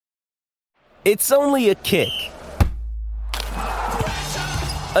It's only a kick,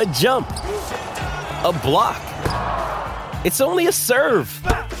 a jump, a block. It's only a serve.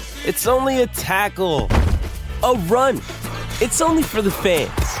 It's only a tackle, a run. It's only for the fans.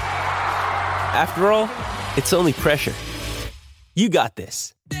 After all, it's only pressure. You got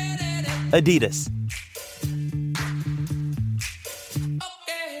this. Adidas.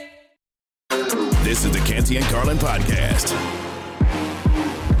 This is the Canty and Carlin Podcast.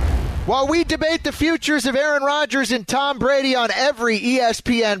 While we debate the futures of Aaron Rodgers and Tom Brady on every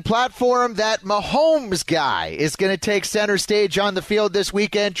ESPN platform, that Mahomes guy is going to take center stage on the field this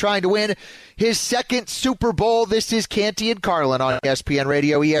weekend trying to win his second Super Bowl. This is Canty and Carlin on ESPN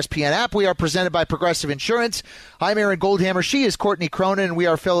Radio, ESPN app. We are presented by Progressive Insurance. I'm Aaron Goldhammer. She is Courtney Cronin, and we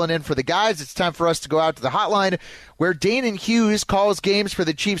are filling in for the guys. It's time for us to go out to the hotline where Danon Hughes calls games for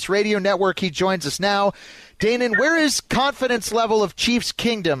the Chiefs radio network. He joins us now. Danon, where is confidence level of Chiefs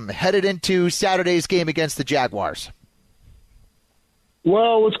Kingdom headed into Saturday's game against the Jaguars?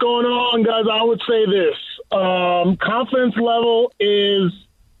 Well, what's going on, guys? I would say this. Confidence level is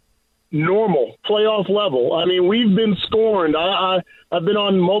normal, playoff level. I mean, we've been scorned. I've been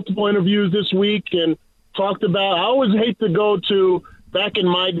on multiple interviews this week and talked about, I always hate to go to back in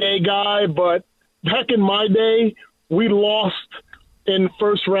my day guy, but back in my day, we lost in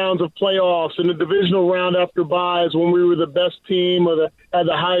first rounds of playoffs in the divisional round after byes when we were the best team or had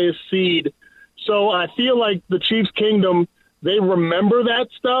the highest seed. So I feel like the Chiefs Kingdom, they remember that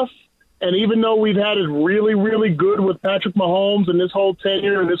stuff. And even though we've had it really, really good with Patrick Mahomes and this whole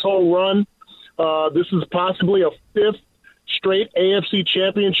tenure and this whole run, this is possibly a fifth straight AFC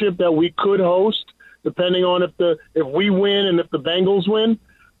championship that we could host, depending on if we win and if the Bengals win.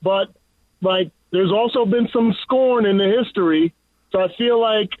 But like, there's also been some scorn in the history. So I feel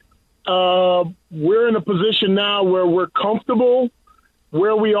like we're in a position now where we're comfortable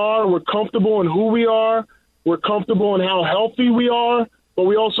where we are. We're comfortable in who we are. We're comfortable in how healthy we are. But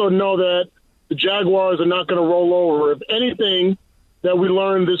we also know that the Jaguars are not going to roll over. If anything that we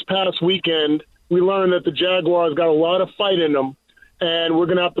learned this past weekend, we learned that the Jaguars got a lot of fight in them, and we're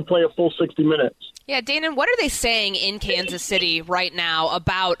going to have to play a full 60 minutes. Yeah, Danon, what are they saying in Kansas City right now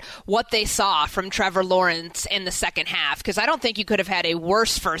about what they saw from Trevor Lawrence in the second half? Because I don't think you could have had a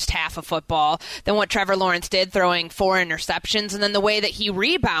worse first half of football than what Trevor Lawrence did, throwing 4 interceptions, and then the way that he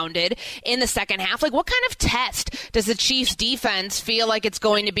rebounded in the second half. Like, what kind of test does the Chiefs defense feel like it's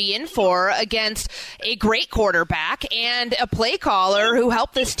going to be in for against a great quarterback and a play caller who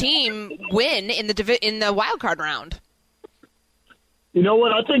helped this team win in the wild card round? You know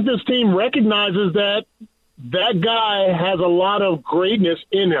what? I think this team recognizes that guy has a lot of greatness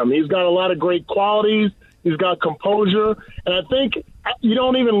in him. He's got a lot of great qualities. He's got composure. And I think you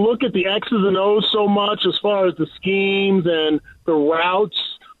don't even look at the X's and O's so much as far as the schemes and the routes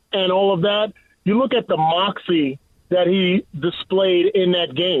and all of that. You look at the moxie that he displayed in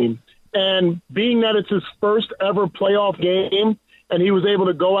that game. And being that it's his first ever playoff game, and he was able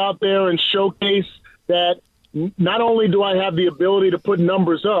to go out there and showcase that not only do I have the ability to put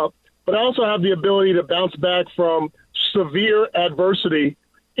numbers up, but I also have the ability to bounce back from severe adversity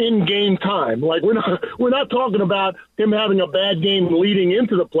in game time. Like we're not talking about him having a bad game leading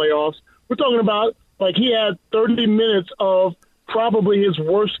into the playoffs. We're talking about like he had 30 minutes of probably his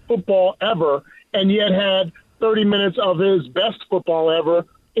worst football ever, and yet had 30 minutes of his best football ever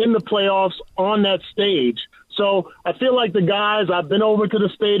in the playoffs on that stage. So I feel like the guys, I've been over to the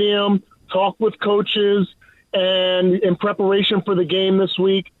stadium, talked with coaches, and in preparation for the game this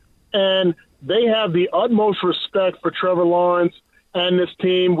week, and they have the utmost respect for Trevor Lawrence and this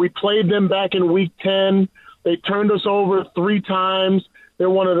team. We played them back in Week 10. They turned us over 3 times. They're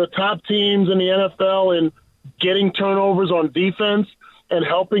one of the top teams in the NFL in getting turnovers on defense and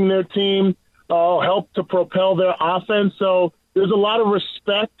helping their team help to propel their offense. So there's a lot of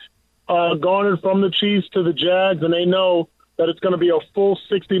respect garnered from the Chiefs to the Jags, and they know that it's going to be a full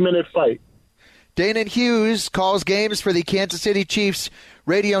 60-minute fight. Danon Hughes calls games for the Kansas City Chiefs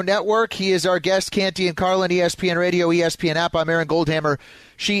radio network. He is our guest, Canty and Carlin, ESPN Radio, ESPN app. I'm Aaron Goldhammer.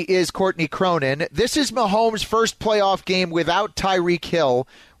 She is Courtney Cronin. This is Mahomes' first playoff game without Tyreek Hill.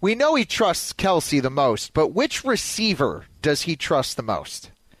 We know he trusts Kelsey the most, but which receiver does he trust the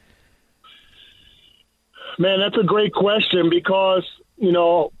most? Man, that's a great question because, you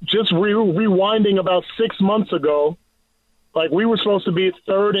know, just rewinding about 6 months ago, like we were supposed to be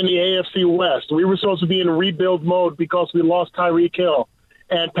third in the AFC West. We were supposed to be in rebuild mode because we lost Tyreek Hill.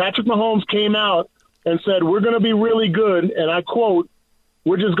 And Patrick Mahomes came out and said, we're going to be really good. And I quote,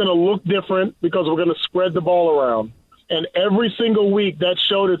 we're just going to look different because we're going to spread the ball around. And every single week that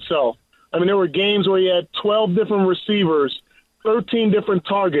showed itself. I mean, there were games where he had 12 different receivers, 13 different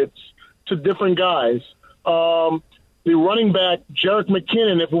targets to different guys. The running back, Jerick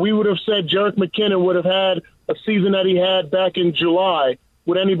McKinnon, if we would have said Jerick McKinnon would have had a season that he had back in July,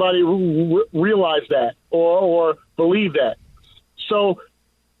 would anybody realize that or believe that? So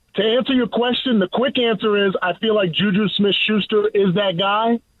to answer your question, the quick answer is I feel like Juju Smith-Schuster is that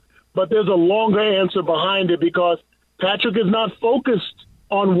guy, but there's a longer answer behind it because Patrick is not focused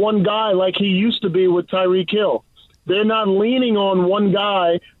on one guy like he used to be with Tyreek Hill. They're not leaning on one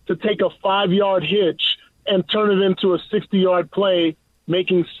guy to take a 5-yard hitch and turn it into a 60-yard play,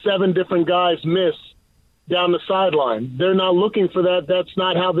 making 7 different guys miss down the sideline. They're not looking for that. That's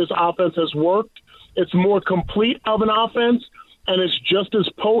not how this offense has worked. It's more complete of an offense, and it's just as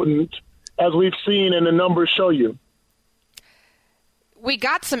potent as we've seen and the numbers show you. We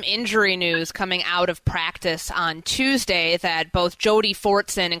got some injury news coming out of practice on Tuesday that both Jody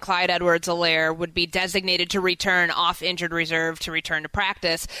Fortson and Clyde Edwards-Helaire would be designated to return off injured reserve to return to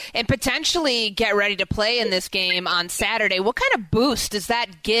practice and potentially get ready to play in this game on Saturday. What kind of boost does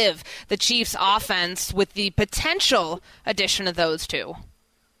that give the Chiefs' offense with the potential addition of those two?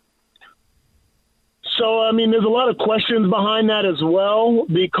 So, I mean, there's a lot of questions behind that as well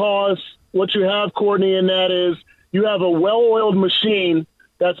because what you have, Courtney, in that is you have a well-oiled machine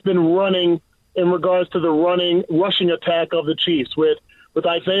that's been running in regards to the rushing attack of the Chiefs with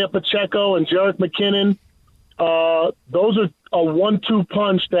Isaiah Pacheco and Jerick McKinnon. Those are a 1-2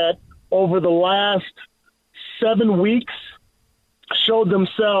 punch that over the last 7 weeks showed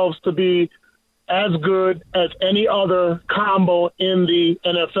themselves to be as good as any other combo in the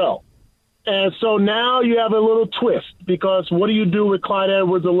NFL. And so now you have a little twist because what do you do with Clyde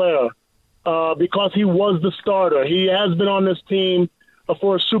Edwards-Helaire? Because he was the starter. He has been on this team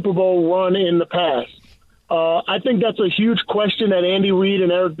for a Super Bowl run in the past. I think that's a huge question that Andy Reid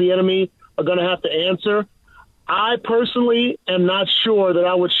and Eric Bieniemy are going to have to answer. I personally am not sure that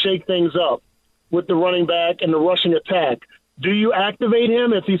I would shake things up with the running back and the rushing attack. Do you activate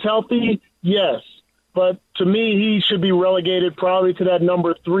him if he's healthy? Yes. But to me, he should be relegated probably to that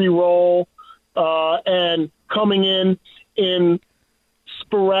number 3 role and coming in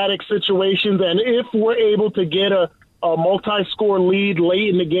sporadic situations, and if we're able to get a multi-score lead late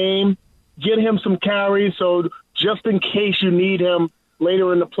in the game, get him some carries so just in case you need him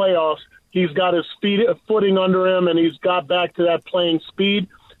later in the playoffs, he's got his footing under him and he's got back to that playing speed.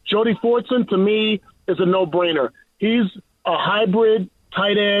 Jody Fortson, to me, is a no-brainer. He's a hybrid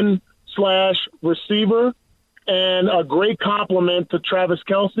tight end / receiver and a great compliment to Travis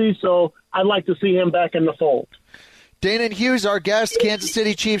Kelce, so I'd like to see him back in the fold. Danon Hughes, our guest, Kansas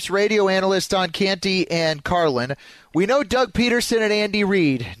City Chiefs radio analyst on Canty and Carlin. We know Doug Peterson and Andy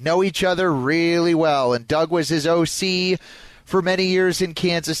Reid know each other really well, and Doug was his OC for many years in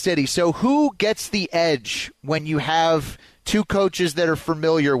Kansas City. So who gets the edge when you have two coaches that are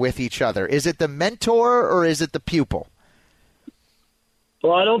familiar with each other? Is it the mentor or is it the pupil?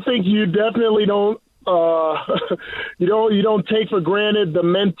 Well, I don't think you definitely don't you don't take for granted the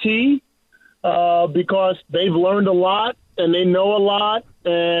mentee. Because they've learned a lot and they know a lot,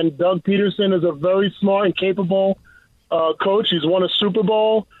 and Doug Peterson is a very smart and capable coach. He's won a Super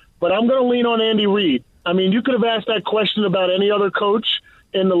Bowl, but I'm going to lean on Andy Reid. I mean, you could have asked that question about any other coach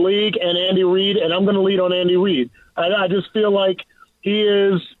in the league and Andy Reid, and I'm going to lean on Andy Reid. I just feel like he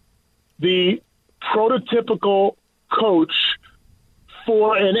is the prototypical coach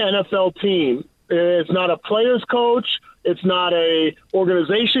for an NFL team. It's not a player's coach. It's not a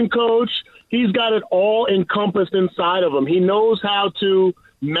organization coach. He's got it all encompassed inside of him. He knows how to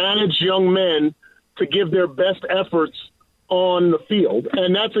manage young men to give their best efforts on the field.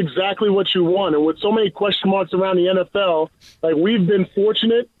 And that's exactly what you want. And with so many question marks around the NFL, like we've been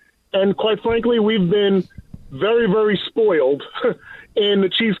fortunate and quite frankly, we've been very, very spoiled in the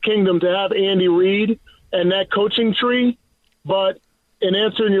Chiefs kingdom to have Andy Reid and that coaching tree. But in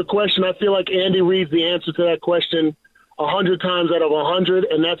answering your question, I feel like Andy Reid's the answer to that question 100 times out of 100,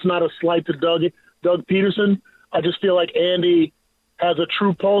 and that's not a slight to Doug Peterson. I just feel like Andy has a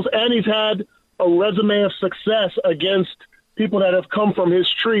true pulse, and he's had a resume of success against people that have come from his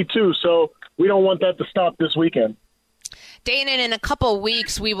tree, too. So we don't want that to stop this weekend. Danon, in a couple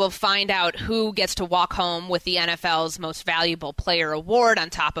weeks, we will find out who gets to walk home with the NFL's Most Valuable Player award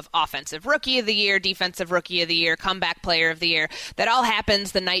on top of Offensive Rookie of the Year, Defensive Rookie of the Year, Comeback Player of the Year. That all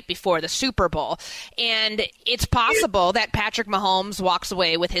happens the night before the Super Bowl. And it's possible that Patrick Mahomes walks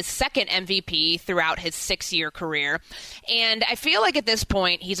away with his second MVP throughout his 6-year career. And I feel like at this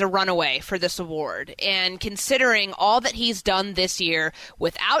point, he's a runaway for this award. And considering all that he's done this year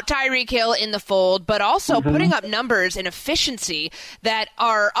without Tyreek Hill in the fold, but also putting up numbers in a efficiency that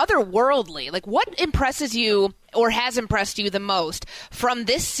are otherworldly. Like, what impresses you or has impressed you the most from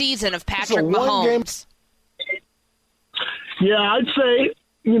this season of Patrick Mahomes? Yeah, I'd say,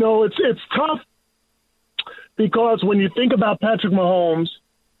 it's tough because when you think about Patrick Mahomes,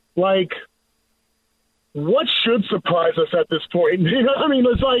 like, what should surprise us at this point?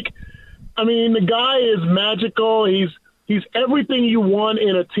 The guy is magical. He's everything you want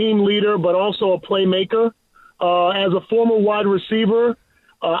in a team leader, but also a playmaker. As a former wide receiver,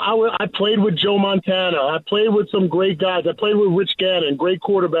 I played with Joe Montana. I played with some great guys. I played with Rich Gannon, great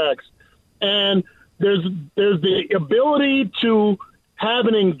quarterbacks. And there's the ability to have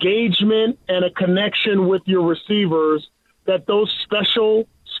an engagement and a connection with your receivers that those special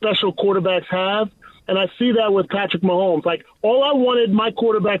quarterbacks have. And I see that with Patrick Mahomes. Like, all I wanted my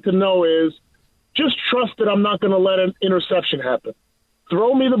quarterback to know is just trust that I'm not going to let an interception happen.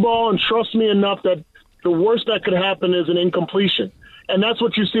 Throw me the ball and trust me enough that the worst that could happen is an incompletion. And that's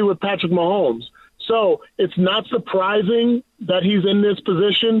what you see with Patrick Mahomes. So it's not surprising that he's in this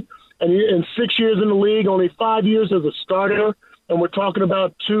position. And in 6 years in the league, only 5 years as a starter, and we're talking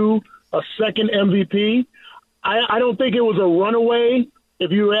about a second MVP. I don't think it was a runaway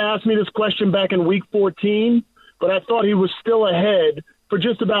if you asked me this question back in week 14, but I thought he was still ahead for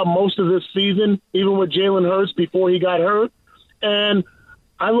just about most of this season, even with Jalen Hurts before he got hurt. And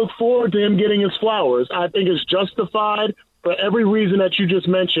I look forward to him getting his flowers. I think it's justified for every reason that you just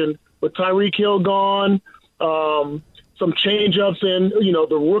mentioned, with Tyreek Hill gone, some change-ups in,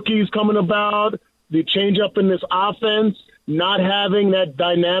 the rookies coming about, the change-up in this offense, not having that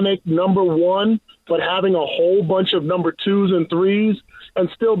dynamic number one, but having a whole bunch of number twos and threes, and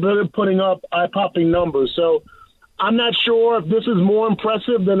still putting up eye-popping numbers. So I'm not sure if this is more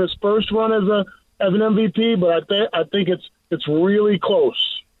impressive than his first run as an MVP, but I think it's really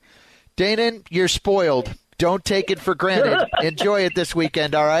close. Danon, you're spoiled. Don't take it for granted. Enjoy it this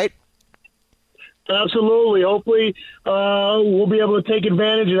weekend, all right? Absolutely. Hopefully we'll be able to take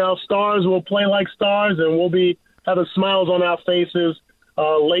advantage, and our stars will play like stars, and we'll be having smiles on our faces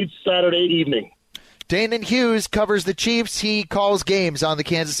late Saturday evening. Danon Hughes covers the Chiefs. He calls games on the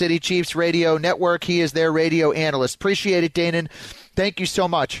Kansas City Chiefs radio network. He is their radio analyst. Appreciate it, Danon. Thank you so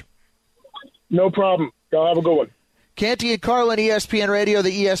much. No problem. Y'all have a good one. Canty and Carlin, ESPN Radio,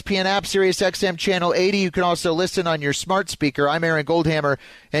 the ESPN app, Sirius XM Channel 80. You can also listen on your smart speaker. I'm Aaron Goldhammer,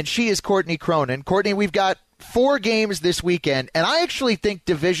 and she is Courtney Cronin. Courtney, we've got 4 games this weekend, and I actually think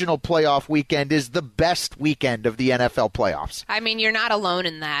divisional playoff weekend is the best weekend of the NFL playoffs. I mean, you're not alone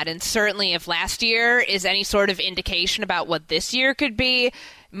in that, and certainly if last year is any sort of indication about what this year could be,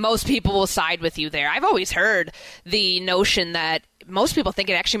 most people will side with you there. I've always heard the notion that most people think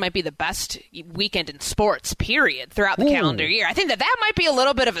it actually might be the best weekend in sports, period, throughout the calendar year. I think that might be a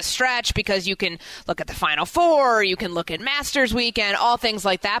little bit of a stretch because you can look at the Final Four, you can look at Masters weekend, all things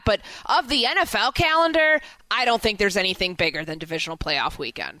like that. But of the NFL calendar, I don't think there's anything bigger than divisional playoff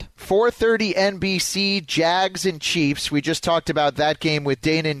weekend. 4:30 NBC, Jags and Chiefs. We just talked about that game with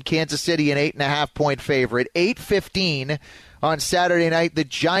Danon, Kansas City, an 8.5-point favorite. 8:15 on Saturday night, the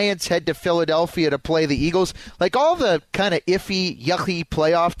Giants head to Philadelphia to play the Eagles. Like all the kind of iffy, yucky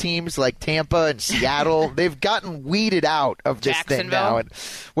playoff teams like Tampa and Seattle, they've gotten weeded out of this thing now. And,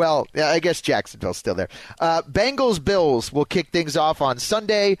 well, I guess Jacksonville's still there. Bengals-Bills will kick things off on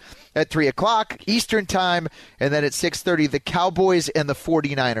Sunday at 3 o'clock Eastern time, and then at 6:30, the Cowboys and the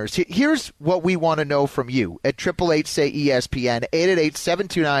 49ers. Here's what we want to know from you at 888-SAY-ESPN,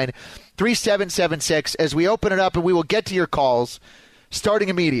 888-729-3776 as we open it up, and we will get to your calls starting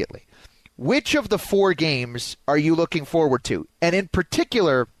immediately. Which of the 4 games are you looking forward to? And in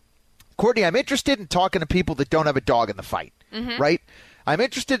particular, Courtney, I'm interested in talking to people that don't have a dog in the fight, right? I'm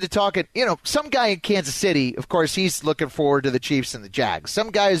interested to talk at, some guy in Kansas City, of course, he's looking forward to the Chiefs and the Jags. Some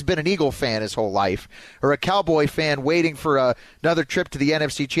guy has been an Eagle fan his whole life, or a Cowboy fan waiting for another trip to the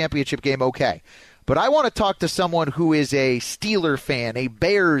NFC Championship game, okay. But I want to talk to someone who is a Steeler fan, a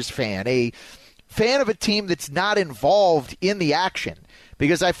Bears fan, a fan of a team that's not involved in the action,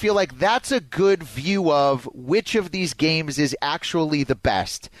 because I feel like that's a good view of which of these games is actually the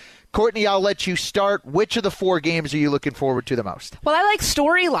best. Courtney, I'll let you start. Which of the 4 games are you looking forward to the most? Well, I like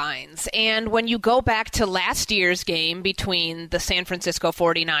storylines. And when you go back to last year's game between the San Francisco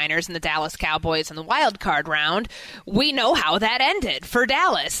 49ers and the Dallas Cowboys in the wild card round, we know how that ended for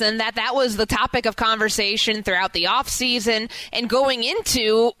Dallas, and that was the topic of conversation throughout the offseason and going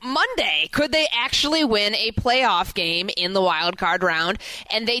into Monday. Could they actually win a playoff game in the wild card round?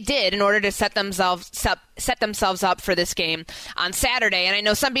 And they did in order to set themselves set themselves up for this game on Saturday. And I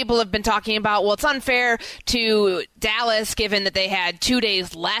know some people have been talking about, well, it's unfair to Dallas given that they had 2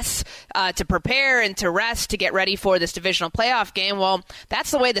 days less to prepare and to rest to get ready for this divisional playoff game. Well,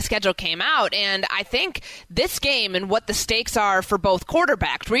 that's the way the schedule came out. And I think this game and what the stakes are for both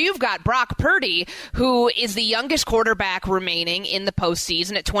quarterbacks, where you've got Brock Purdy, who is the youngest quarterback remaining in the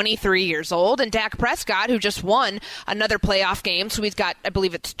postseason at 23 years old, and Dak Prescott, who just won another playoff game. So he's got, I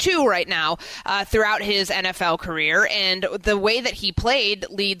believe it's 2 right now, throughout his NFL career. And the way that he played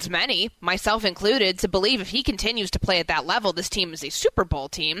leads many, myself included, to believe if he continues to play at that level, this team is a Super Bowl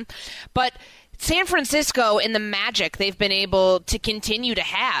team. But San Francisco and the magic they've been able to continue to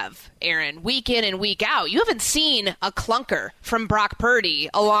have, Aaron, week in and week out. You haven't seen a clunker from Brock Purdy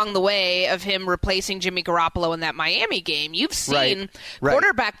along the way of him replacing Jimmy Garoppolo in that Miami game. You've seen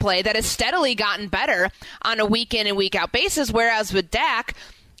quarterback play that has steadily gotten better on a week in and week out basis, whereas with Dak,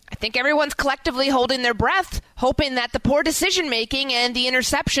 I think everyone's collectively holding their breath, hoping that the poor decision-making and the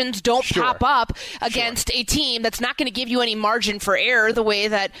interceptions don't pop up against a team that's not going to give you any margin for error the way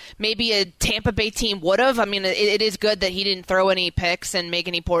that maybe a Tampa Bay team would have. I mean, it is good that he didn't throw any picks and make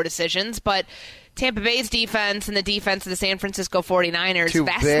any poor decisions, but Tampa Bay's defense and the defense of the San Francisco 49ers,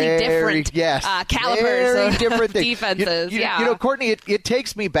 vastly different calibers of different defenses. You know, Courtney, it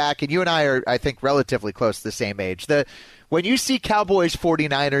takes me back, and you and I are, I think, relatively close to the same age. When you see Cowboys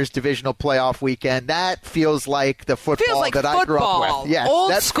 49ers divisional playoff weekend, that feels like the football that I grew up with. Yes,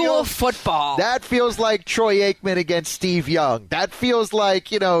 old school football. That feels like Troy Aikman against Steve Young. That feels like,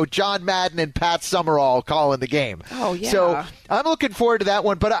 John Madden and Pat Summerall calling the game. Oh, yeah. So I'm looking forward to that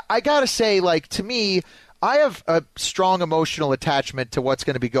one. But I got to say, to me, I have a strong emotional attachment to what's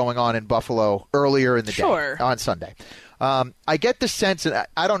going to be going on in Buffalo earlier in the day on Sunday. I get the sense, and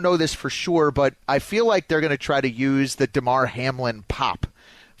I don't know this for sure, but I feel like they're going to try to use the Damar Hamlin pop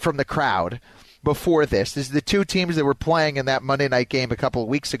from the crowd before this. This is the 2 teams that were playing in that Monday night game a couple of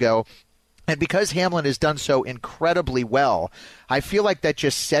weeks ago. And because Hamlin has done so incredibly well, I feel like that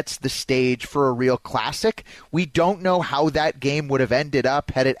just sets the stage for a real classic. We don't know how that game would have ended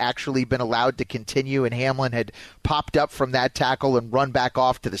up had it actually been allowed to continue and Hamlin had popped up from that tackle and run back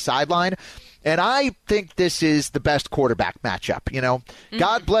off to the sideline. And I think this is the best quarterback matchup.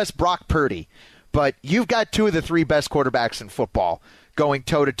 God bless Brock Purdy, but you've got 2 of the 3 best quarterbacks in football going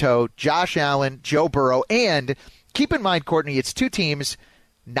toe-to-toe, Josh Allen, Joe Burrow, and keep in mind, Courtney, it's 2 teams,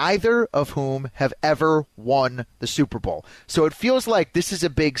 neither of whom have ever won the Super Bowl. So it feels like this is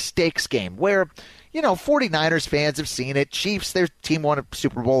a big stakes game where, 49ers fans have seen it. Chiefs, their team won a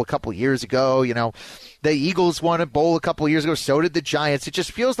Super Bowl a couple of years ago. The Eagles won a bowl a couple of years ago. So did the Giants. It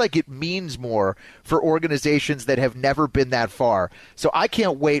just feels like it means more for organizations that have never been that far. So I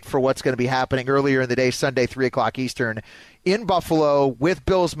can't wait for what's going to be happening earlier in the day, Sunday, 3 o'clock Eastern, in Buffalo with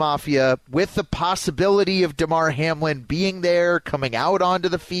Bills Mafia, with the possibility of Damar Hamlin being there, coming out onto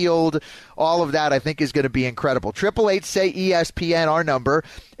the field. All of that, I think, is going to be incredible. 888-SAY-ESPN, our number,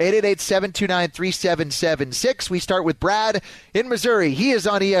 888-729-3776. We start with Brad in Missouri. He is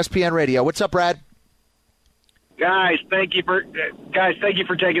on ESPN Radio. What's up, Brad? Guys, thank you for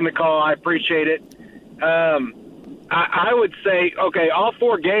taking the call. I appreciate it. I would say, all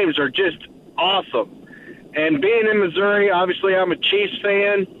 4 games are just awesome. And being in Missouri, obviously I'm a Chiefs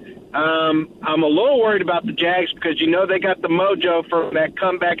fan. I'm a little worried about the Jags because they got the mojo for that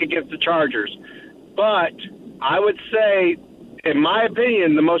comeback against the Chargers. But I would say, in my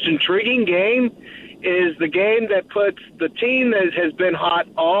opinion, the most intriguing game is the game that puts the team that has been hot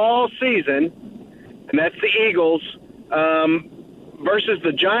all season, and that's the Eagles, versus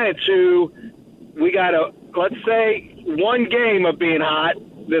the Giants, who we got let's say, 1 game of being hot,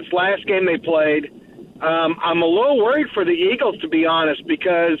 this last game they played. I'm a little worried for the Eagles, to be honest,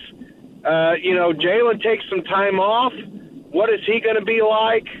 because, Jalen takes some time off. What is he going to be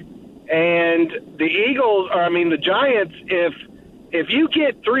like? And the Giants, if you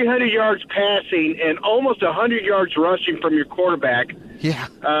get 300 yards passing and almost 100 yards rushing from your quarterback,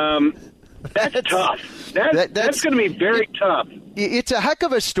 that's tough. That's going to be very tough. It's a heck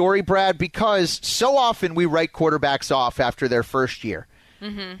of a story, Brad, because so often we write quarterbacks off after their first year.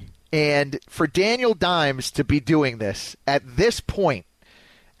 Mm-hmm. And for Daniel Dimes to be doing this at this point,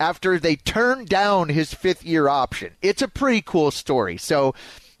 after they turned down his 5th-year option, it's a pretty cool story. So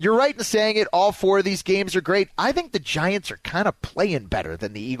you're right in saying it. All 4 of these games are great. I think the Giants are kind of playing better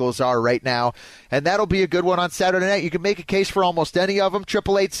than the Eagles are right now, and that'll be a good one on Saturday night. You can make a case for almost any of them.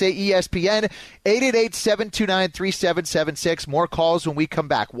 888-SAY-ESPN, 888-729-3776. More calls when we come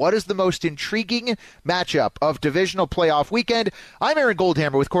back. What is the most intriguing matchup of divisional playoff weekend? I'm Aaron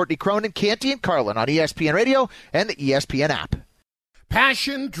Goldhammer with Courtney Cronin, Canty, and Carlin on ESPN Radio and the ESPN app.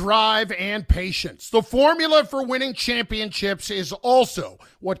 Passion, drive, and patience. The formula for winning championships is also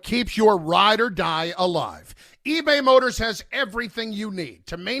what keeps your ride or die alive. eBay Motors has everything you need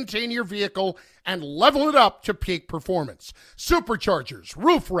to maintain your vehicle and level it up to peak performance. Superchargers,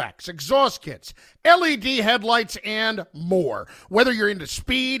 roof racks, exhaust kits, LED headlights, and more. Whether you're into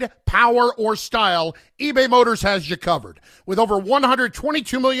speed, power, or style, eBay Motors has you covered. With over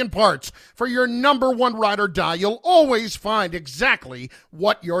 122 million parts for your number one ride or die, you'll always find exactly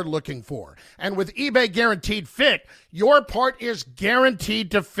what you're looking for. And with eBay Guaranteed Fit, your part is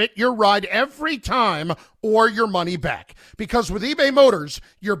guaranteed to fit your ride every time or your money back. Because with eBay Motors,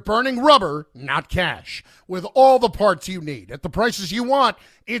 you're burning rubber, not cash. With all the parts you need at the prices you want,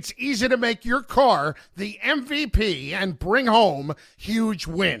 it's easy to make your car the MVP and bring home huge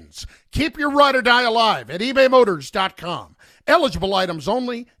wins. Keep your ride or die alive at ebaymotors.com. Eligible items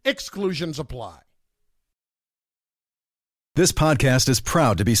only. Exclusions apply. This podcast is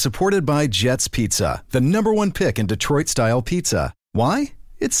proud to be supported by Jets Pizza, the #1 pick in Detroit-style pizza. Why?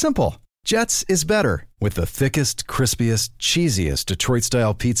 It's simple. Jets is better. With the thickest, crispiest, cheesiest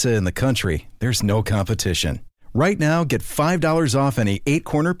Detroit-style pizza in the country, there's no competition. Right now, get $5 off any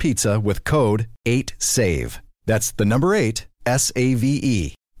 8-corner pizza with code 8SAVE. That's the number 8,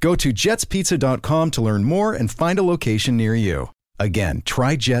 SAVE. Go to jetspizza.com to learn more and find a location near you. Again,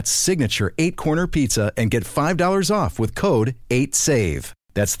 try Jet's signature 8-corner pizza and get $5 off with code 8SAVE.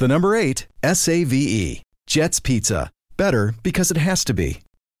 That's the number 8, SAVE. Jet's Pizza. Better because it has to be.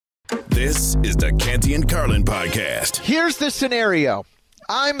 This is the Canty and Carlin podcast. Here's the scenario.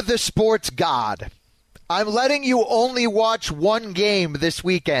 I'm the sports god. I'm letting you only watch one game this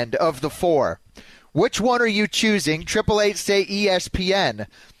weekend of the 4. Which one are you choosing? 888-SAY ESPN.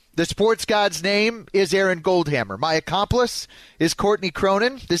 The sports god's name is Aaron Goldhammer. My accomplice is Courtney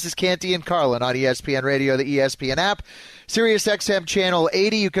Cronin. This is Canty and Carlin on ESPN Radio, the ESPN app, Sirius XM Channel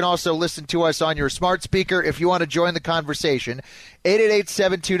 80. You can also listen to us on your smart speaker if you want to join the conversation.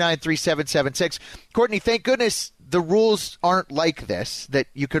 888-729-3776. Courtney, thank goodness the rules aren't like this, that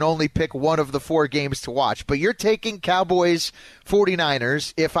you can only pick one of the 4 games to watch. But you're taking Cowboys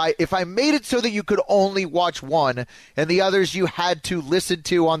 49ers. If I made it so that you could only watch one and the others you had to listen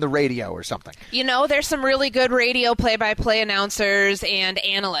to on the radio or something. You know, there's some really good radio play-by-play announcers and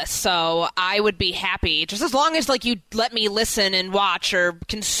analysts, so I would be happy. Just as long as you let me listen and watch or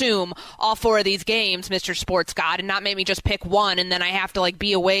consume all 4 of these games, Mr. Sports God, and not make me just pick one and then I have to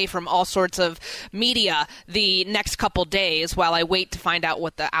be away from all sorts of media the next couple days while I wait to find out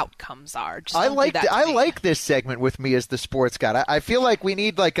what the outcomes are. I like this segment with me as the sports god. I feel like we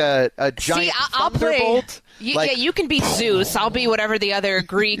need a giant thunderbolt. You can be Zeus. I'll be whatever the other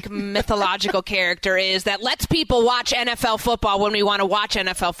Greek mythological character is that lets people watch NFL football when we want to watch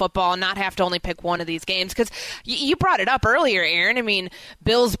NFL football and not have to only pick one of these games. Because you brought it up earlier, Aaron. I mean,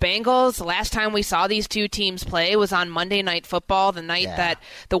 Bills-Bengals, the last time we saw these two teams play was on Monday Night Football, the night that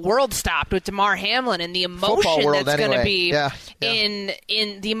the world stopped with Damar Hamlin, and the emotion that's going to be in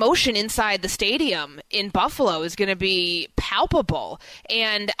the emotion inside the stadium in Buffalo is going to be palpable.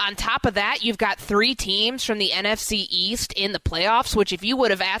 And on top of that, you've got 3 teams from the NFC East in the playoffs, which if you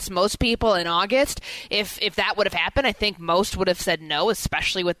would have asked most people in August if that would have happened, I think most would have said no,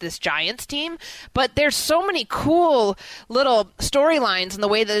 especially with this Giants team. But there's so many cool little storylines in the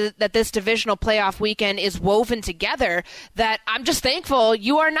way that this divisional playoff weekend is woven together that I'm just thankful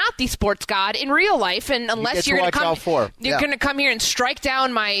you are not the sports god in real life. And unless you're going to come here and strike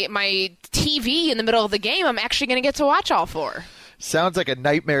down my TV in the middle of the game, I'm actually going to get to watch all 4. Sounds like a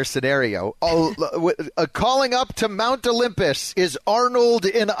nightmare scenario. Calling up to Mount Olympus is Arnold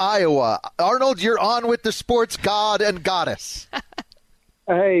in Iowa. Arnold, you're on with the sports god and goddess.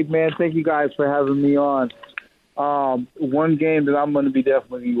 Hey, man, thank you guys for having me on. One game that I'm going to be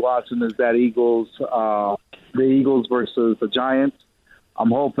definitely watching is that the Eagles versus the Giants.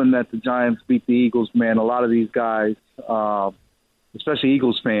 I'm hoping that the Giants beat the Eagles, man. A lot of these guys, especially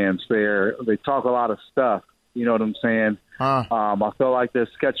Eagles fans, they talk a lot of stuff. You know what I'm saying? I feel like the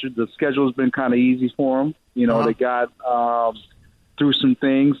schedule's been kind of easy for them. You know, they got through some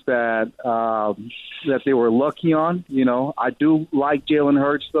things that they were lucky on. You know, I do like Jalen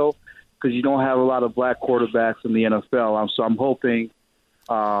Hurts, though, because you don't have a lot of black quarterbacks in the NFL. So I'm hoping,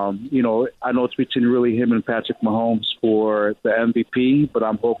 you know, I know it's between really him and Patrick Mahomes for the MVP, but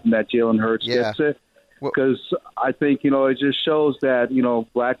I'm hoping that Jalen Hurts gets it. Because I think, you know, it just shows that, you know,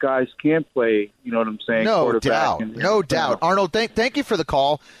 black guys can play, you know what I'm saying? No doubt. Arnold, thank you for the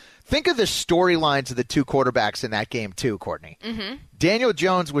call. Think of the storylines of the 2 quarterbacks in that game, too, Courtney. Mm-hmm. Daniel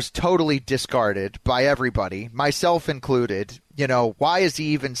Jones was totally discarded by everybody, myself included. You know, why is he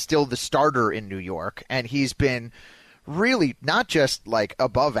even still the starter in New York? And he's been really not just like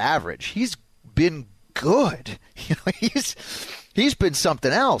above average. He's been good. He's been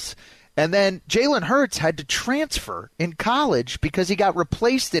something else. And then Jalen Hurts had to transfer in college because he got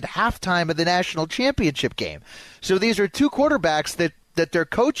replaced at halftime of the national championship game. So these are two quarterbacks that their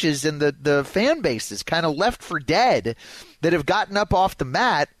coaches and the fan base is kind of left for dead that have gotten up off the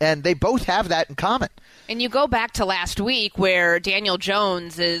mat, and they both have that in common. And you go back to last week where Daniel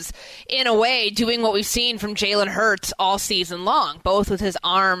Jones is, in a way, doing what we've seen from Jalen Hurts all season long, both with his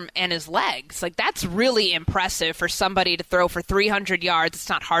arm and his legs. Like, that's really impressive for somebody to throw for 300 yards. It's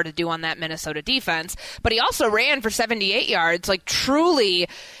not hard to do on that Minnesota defense. But he also ran for 78 yards. Like, truly,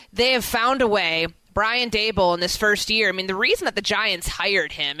 they have found a way. Brian Daboll in this first year, I mean, the reason that the Giants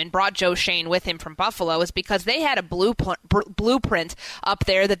hired him and brought Joe Shane with him from Buffalo is because they had a blueprint up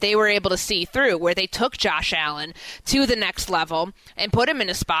there that they were able to see through, where they took Josh Allen to the next level and put him in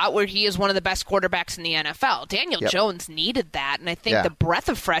a spot where he is one of the best quarterbacks in the NFL. Daniel Jones needed that, and I think the breath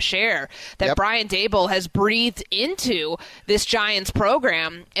of fresh air that Brian Daboll has breathed into this Giants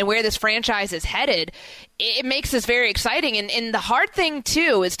program and where this franchise is headed, it makes this very exciting. And the hard thing,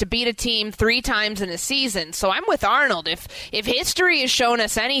 too, is to beat a team 3 times in a season. So I'm with Arnold. If history has shown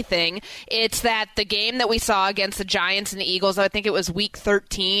us anything, it's that the game that we saw against the Giants and the Eagles, I think it was week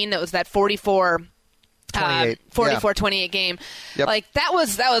 13, it was that 44-28 game. Yep. Like, that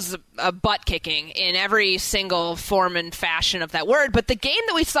was a butt kicking in every single form and fashion of that word. But the game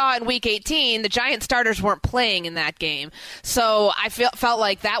that we saw in week 18, the Giant starters weren't playing in that game. So I felt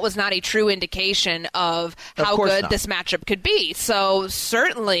like that was not a true indication of how good this matchup could be. So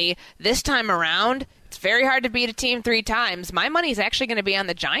certainly this time around, it's very hard to beat a team 3 times. My money's actually going to be on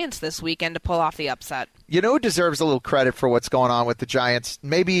the Giants this weekend to pull off the upset. You know who deserves a little credit for what's going on with the Giants?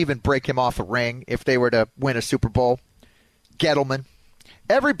 Maybe even break him off a ring if they were to win a Super Bowl. Gettleman.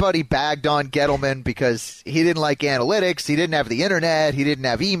 Everybody bagged on Gettleman because he didn't like analytics, he didn't have the internet, he didn't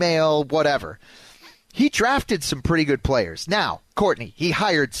have email, whatever. He drafted some pretty good players. Now, Courtney, he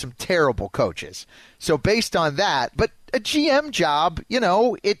hired some terrible coaches. So based on that, but a GM job,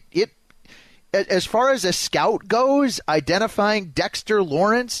 it as far as a scout goes, identifying Dexter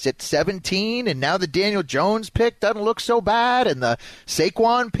Lawrence at 17, and now the Daniel Jones pick doesn't look so bad, and the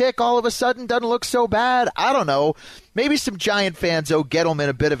Saquon pick all of a sudden doesn't look so bad. I don't know. Maybe some Giant fans owe Gettleman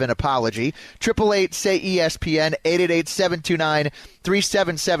a bit of an apology. 888-SAY-ESPN,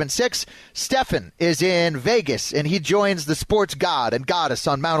 888-729-3776. Stefan is in Vegas, and he joins the sports god and goddess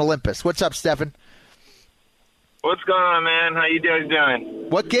on Mount Olympus. What's up, Stefan? What's going on, man? How you guys doing?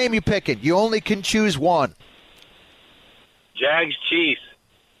 What game you picking? You only can choose one. Jags-Chiefs.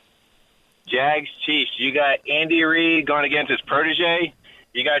 Jags-Chiefs. You got Andy Reid going against his protege.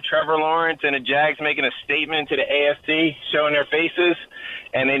 You got Trevor Lawrence and the Jags making a statement to the AFC, showing their faces,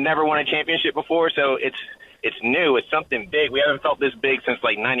 and they never won a championship before, so it's new. It's something big. We haven't felt this big since,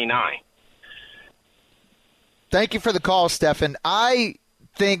 99. Thank you for the call, Stefan. I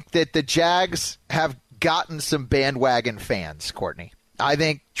think that the Jags have gotten some bandwagon fans, Courtney. I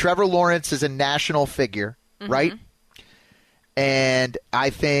think Trevor Lawrence is a national figure, right? And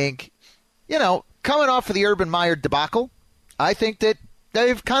I think, coming off of the Urban Meyer debacle, I think that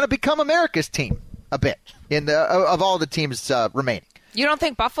they've kind of become America's team a bit of all the teams remaining. You don't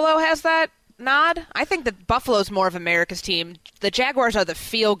think Buffalo has that nod? I think that Buffalo's more of America's team. The Jaguars are the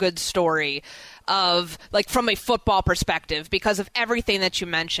feel-good story of, from a football perspective, because of everything that you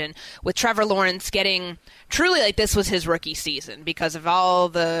mentioned, with Trevor Lawrence getting truly this was his rookie season because of all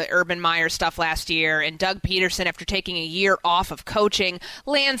the Urban Meyer stuff last year, and Doug Peterson, after taking a year off of coaching,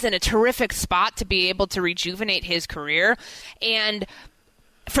 lands in a terrific spot to be able to rejuvenate his career. And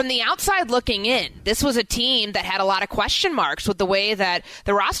from the outside looking in, this was a team that had a lot of question marks with the way that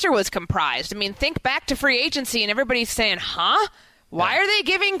the roster was comprised. I mean, think back to free agency and everybody's saying, huh? Why are they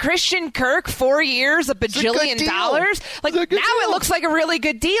giving Christian Kirk 4 years, $1 bajillion? Now it looks like a really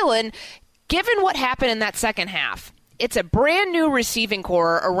good deal. And given what happened in that second half, it's a brand new receiving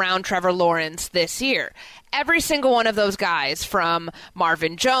core around Trevor Lawrence this year. Every single one of those guys, from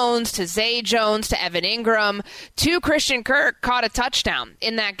Marvin Jones to Zay Jones to Evan Ingram to Christian Kirk, caught a touchdown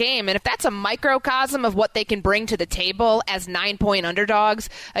in that game. And if that's a microcosm of what they can bring to the table as 9-point underdogs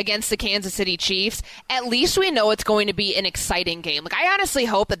against the Kansas City Chiefs, at least we know it's going to be an exciting game. I honestly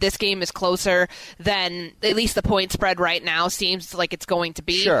hope that this game is closer than at least the point spread right now seems like it's going to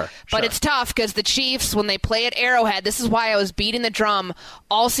be. But it's tough because the Chiefs, when they play at Arrowhead, this is why I was beating the drum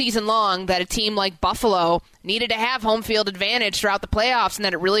all season long that a team like Buffalo needed to have home field advantage throughout the playoffs, and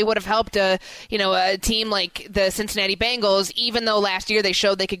that it really would have helped a team like the Cincinnati Bengals, even though last year they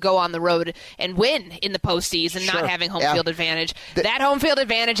showed they could go on the road and win in the postseason, not having home field advantage. That home field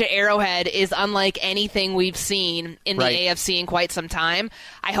advantage at Arrowhead is unlike anything we've seen in the AFC in quite some time.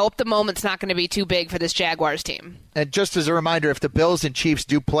 I hope the moment's not going to be too big for this Jaguars team. And just as a reminder, if the Bills and Chiefs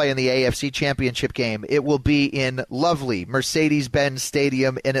do play in the AFC Championship game, it will be in lovely Mercedes-Benz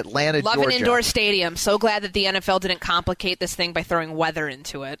Stadium in Atlanta, Georgia. Love an indoor stadium. So glad that the NFL didn't complicate this thing by throwing weather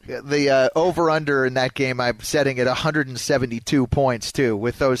into it. The over-under in that game, I'm setting at 172 points, too,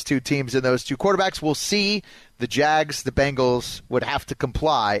 with those two teams and those two quarterbacks. We'll see. The Jags, the Bengals would have to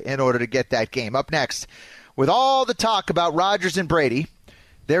comply in order to get that game. Up next, with all the talk about Rodgers and Brady,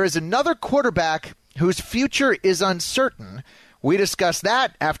 there is another quarterback whose future is uncertain. We discuss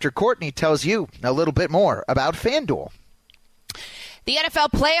that after Courtney tells you a little bit more about FanDuel. The NFL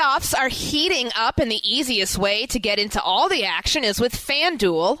playoffs are heating up, and the easiest way to get into all the action is with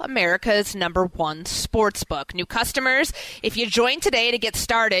FanDuel, America's #1 sportsbook. New customers, if you join today to get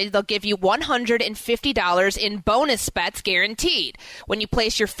started, they'll give you $150 in bonus bets guaranteed when you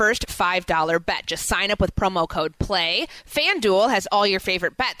place your first $5 bet. Just sign up with promo code PLAY. FanDuel has all your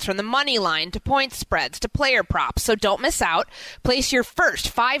favorite bets, from the money line to point spreads to player props, so don't miss out. Place your first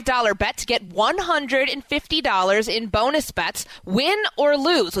 $5 bet to get $150 in bonus bets. Win or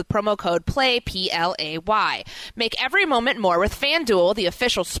lose with promo code PLAY, P-L-A-Y. Make every moment more with FanDuel, the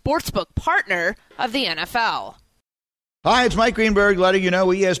official sportsbook partner of the NFL. Hi, it's Mike Greenberg letting you know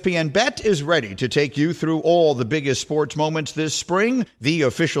ESPN Bet is ready to take you through all the biggest sports moments this spring. The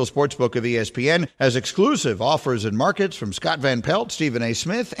official sportsbook of ESPN has exclusive offers and markets from Scott Van Pelt, Stephen A.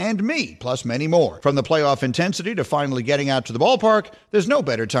 Smith, and me, plus many more. From the playoff intensity to finally getting out to the ballpark, there's no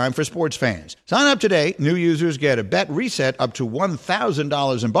better time for sports fans. Sign up today. New users get a bet reset up to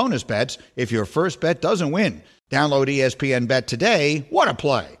 $1,000 in bonus bets if your first bet doesn't win. Download ESPN Bet today. What a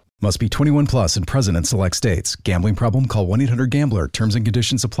play. Must be 21 plus and present in select states. Gambling problem? Call 1-800-GAMBLER. Terms and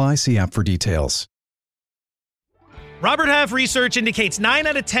conditions apply. See app for details. Robert Half research indicates 9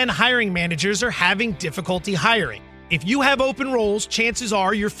 out of 10 hiring managers are having difficulty hiring. If you have open roles, chances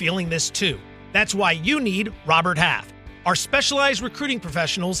are you're feeling this too. That's why you need Robert Half. Our specialized recruiting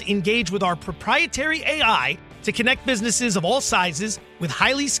professionals engage with our proprietary AI to connect businesses of all sizes with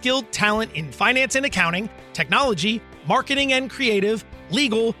highly skilled talent in finance and accounting, technology, marketing and creative,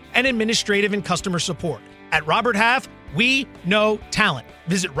 legal, and administrative and customer support. At Robert Half, we know talent.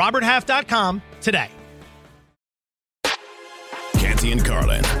 Visit roberthalf.com today. Canty and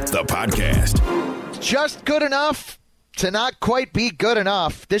Carlin, the podcast. Just good enough to not quite be good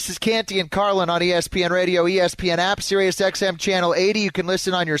enough. This is Canty and Carlin on ESPN Radio, ESPN app, Sirius XM Channel 80. You can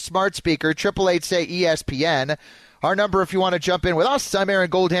listen on your smart speaker, 888-SAY-ESPN. Our number if you want to jump in with us. I'm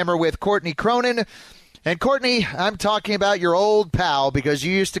Aaron Goldhammer with Courtney Cronin. And Courtney, I'm talking about your old pal because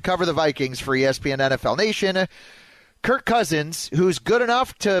you used to cover the Vikings for ESPN NFL Nation. Kirk Cousins, who's good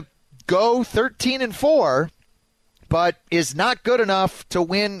enough to go 13-4, but is not good enough to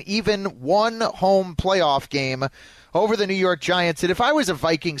win even one home playoff game over the New York Giants. And if I was a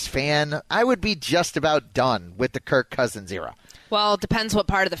Vikings fan, I would be just about done with the Kirk Cousins era. Well, it depends what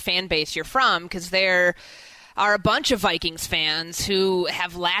part of the fan base you're from, because there are a bunch of Vikings fans who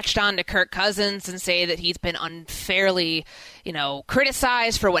have latched on to Kirk Cousins and say that he's been unfairly,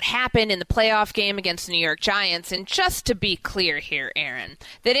 criticized for what happened in the playoff game against the New York Giants. And just to be clear here, Aaron,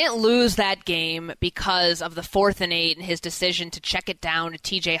 they didn't lose that game because of the 4th and 8 and his decision to check it down to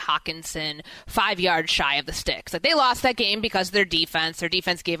TJ Hawkinson 5 yards shy of the sticks. Like, they lost that game because of their defense. Their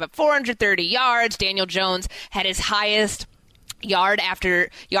defense gave up 430 yards. Daniel Jones had his highest yards after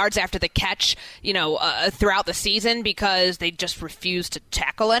the catch, throughout the season because they just refused to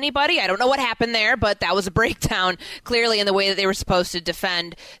tackle anybody. I don't know what happened there, but that was a breakdown clearly in the way that they were supposed to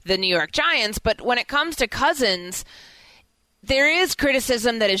defend the New York Giants. But when it comes to Cousins, there is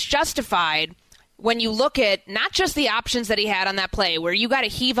criticism that is justified when you look at not just the options that he had on that play where you got to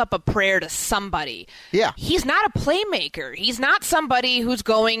heave up a prayer to somebody. Yeah. He's not a playmaker. He's not somebody who's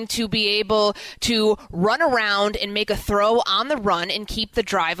going to be able to run around and make a throw on the run and keep the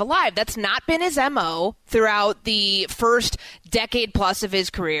drive alive. That's not been his MO throughout the first decade plus of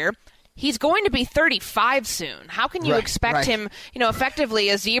his career. He's going to be 35 soon. How can you expect him, effectively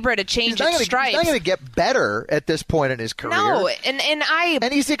a zebra to change its stripes? He's not going to get better at this point in his career. No,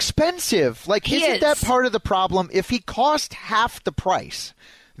 and he's expensive. Isn't that part of the problem? If he cost half the price,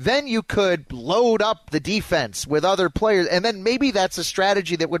 then you could load up the defense with other players, and then maybe that's a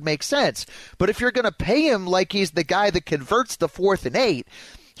strategy that would make sense. But if you're going to pay him like he's the guy that converts the 4th and 8,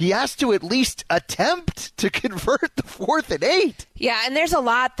 he has to at least attempt to convert the 4th and 8. Yeah, and there's a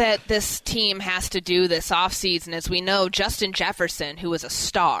lot that this team has to do this offseason. As we know, Justin Jefferson, who is a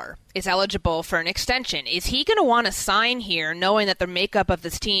star, is eligible for an extension. Is he going to want to sign here knowing that the makeup of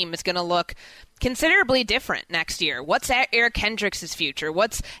this team is going to look considerably different next year? What's Eric Hendricks' future?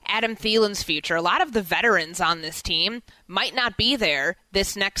 What's Adam Thielen's future? A lot of the veterans on this team might not be there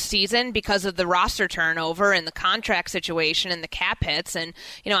this next season because of the roster turnover and the contract situation and the cap hits. And,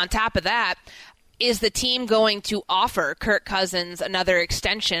 on top of that, is the team going to offer Kirk Cousins another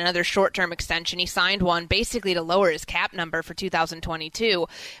extension, another short-term extension? He signed one basically to lower his cap number for 2022,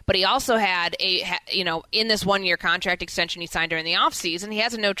 but he also had in this one-year contract extension he signed during the offseason, he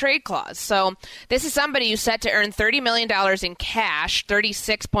has a no-trade clause. So this is somebody who's set to earn $30 million in cash.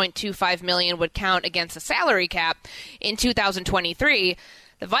 $36.25 million would count against the salary cap in 2023.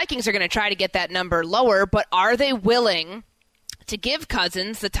 The Vikings are going to try to get that number lower, but are they willing to give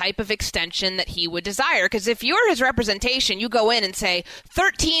Cousins the type of extension that he would desire? Because if you're his representation, you go in and say,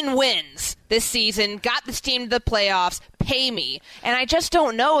 13 wins this season, got this team to the playoffs, pay me. And I just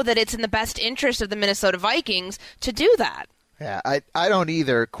don't know that it's in the best interest of the Minnesota Vikings to do that. Yeah, I don't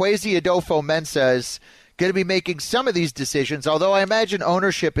either. Kwesi Adolfo-Mensah is going to be making some of these decisions, although I imagine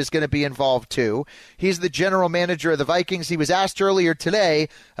ownership is going to be involved too. He's the general manager of the Vikings. He was asked earlier today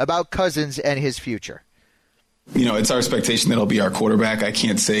about Cousins and his future. It's our expectation that he'll be our quarterback. I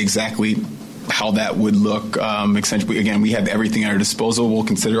can't say exactly how that would look. Essentially, again, we have everything at our disposal. We'll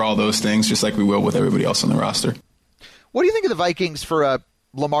consider all those things just like we will with everybody else on the roster. What do you think of the Vikings for a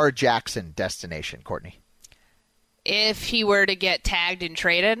Lamar Jackson destination, Courtney? If he were to get tagged and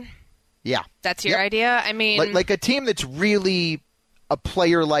traded? Yeah. That's your idea? I mean, like a team that's really a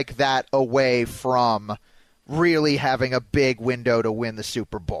player like that away from really having a big window to win the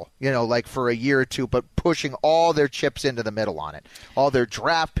Super Bowl, like for a year or two, but pushing all their chips into the middle on it. All their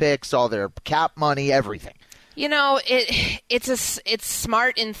draft picks, all their cap money, everything. It's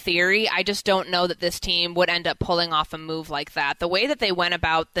smart in theory. I just don't know that this team would end up pulling off a move like that. The way that they went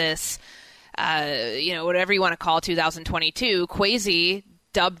about this, whatever you want to call 2022, Kwesi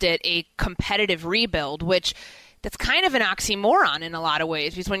dubbed it a competitive rebuild, which that's kind of an oxymoron in a lot of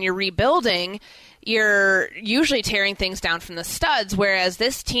ways, because when you're rebuilding, you're usually tearing things down from the studs, whereas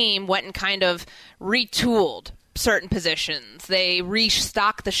this team went and kind of retooled certain positions. They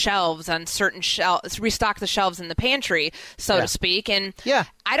restocked the shelves on certain restocked the shelves in the pantry, so to speak. And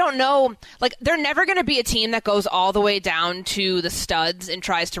I don't know, they're never going to be a team that goes all the way down to the studs and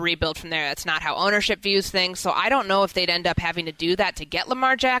tries to rebuild from there. That's not how ownership views things. So I don't know if they'd end up having to do that to get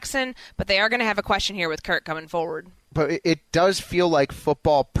Lamar Jackson, but they are going to have a question here with Kirk coming forward. But it does feel like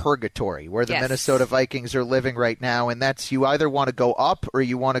football purgatory where the Minnesota Vikings are living right now, and that's you either want to go up or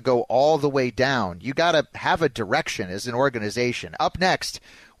you want to go all the way down. You got to have a direction as an organization. Up next,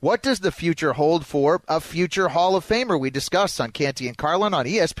 what does the future hold for a future Hall of Famer? We discuss on Canty and Carlin on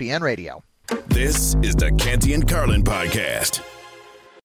ESPN Radio. This is the Canty and Carlin Podcast.